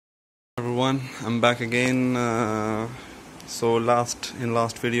Everyone, I'm back again. So in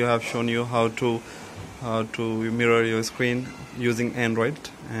last video I have shown you how to mirror your screen using Android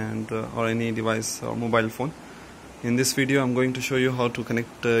and or any device or mobile phone. In this video I'm going to show you how to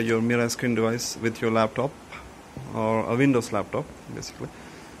connect your Mirascreen device with your laptop or a Windows laptop basically.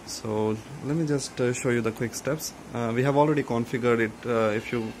 So let me just show you the quick steps. We have already configured it.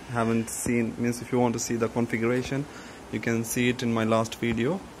 If you haven't seen, means if you want to see the configuration, you can see it in my last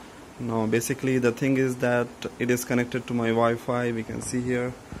video. Now basically the thing is that it is connected to my Wi-Fi. We can see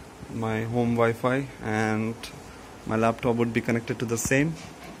here my home Wi-Fi, and my laptop would be connected to the same.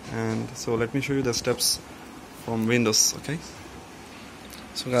 And so let me show you the steps from Windows. Okay,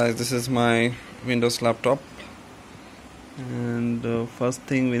 so guys, this is my Windows laptop, and first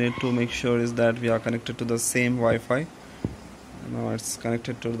thing we need to make sure is that we are connected to the same Wi-Fi. Now it's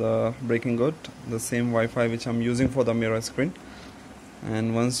connected to the Breaking Good, the same Wi-Fi which I'm using for the Mirascreen.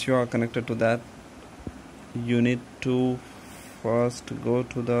 And once you are connected to that, you need to first go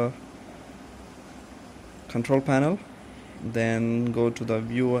to the control panel, then go to the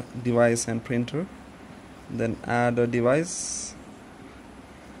view device and printer, then add a device.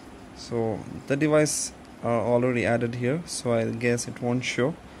 So the device are already added here, so I guess it won't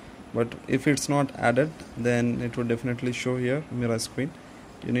show, but if it's not added then it will definitely show here, Mirascreen.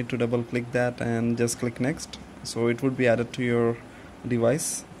 You need to double click that and just click next, so it would be added to your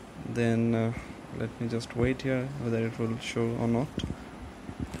device. Then let me just wait here whether it will show or not.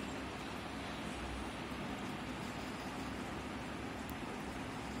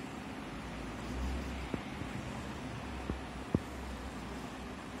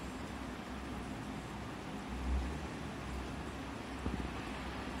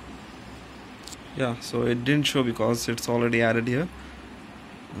 Yeah, so it didn't show because it's already added here.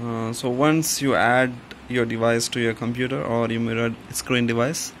 So once you add your device to your computer or your mirror screen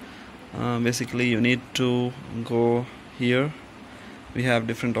device, basically you need to go here. We have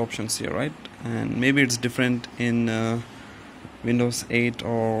different options here, right? And maybe it's different in Windows 8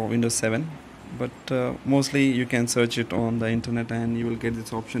 or Windows 7, but mostly you can search it on the internet and you will get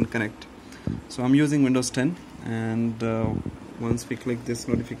this option, connect. So I'm using Windows 10, and once we click this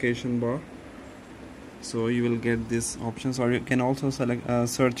notification bar, so you will get this options, or you can also select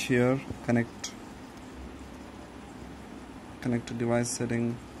search here, connect to device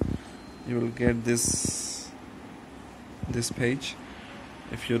setting. You will get this page.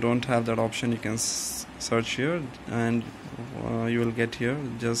 If you don't have that option, you can search here and you will get here.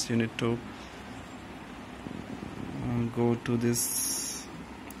 Just you need to go to this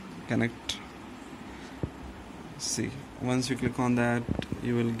connect. See, once you click on that,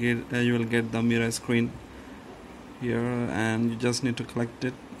 you will get the Mirascreen here, and you just need to connect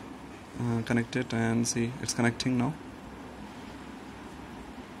it, and see, it's connecting now.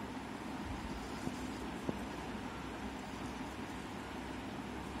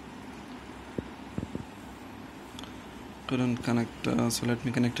 Couldn't connect, so let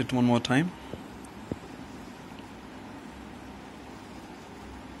me connect it one more time.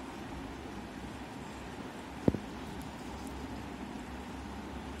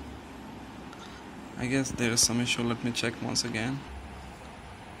 I guess there is some issue. Let me check once again.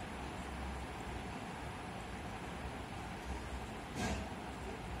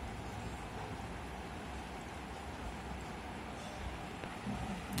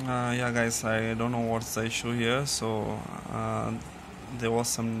 Yeah guys, I don't know what's the issue here. So there was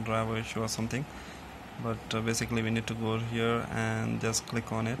some driver issue or something, but basically we need to go here and just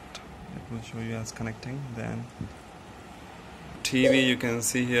click on it. It will show you as connecting. Then TV, you can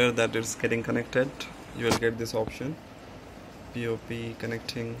see here that it's getting connected. You will get this option, POP,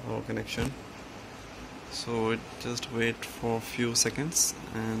 connecting or connection. So just wait for a few seconds,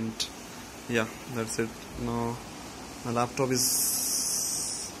 and yeah, that's it. Now my laptop is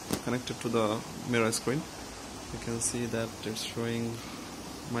connected to the Mirascreen. You can see that it's showing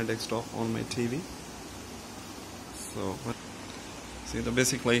my desktop on my TV. So see,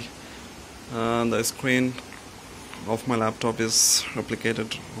 basically the screen of my laptop is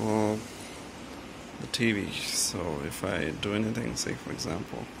replicated on the TV. So if I do anything, say for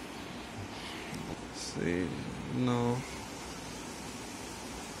example, see, no,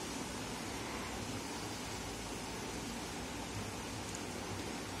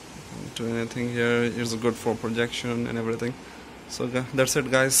 do anything here, it's good for projection and everything. So that's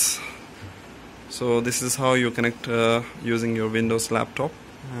it guys. So this is how you connect using your Windows laptop.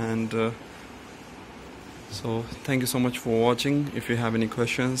 And so thank you so much for watching. If you have any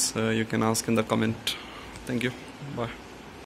questions, you can ask in the comment. Thank you. Bye.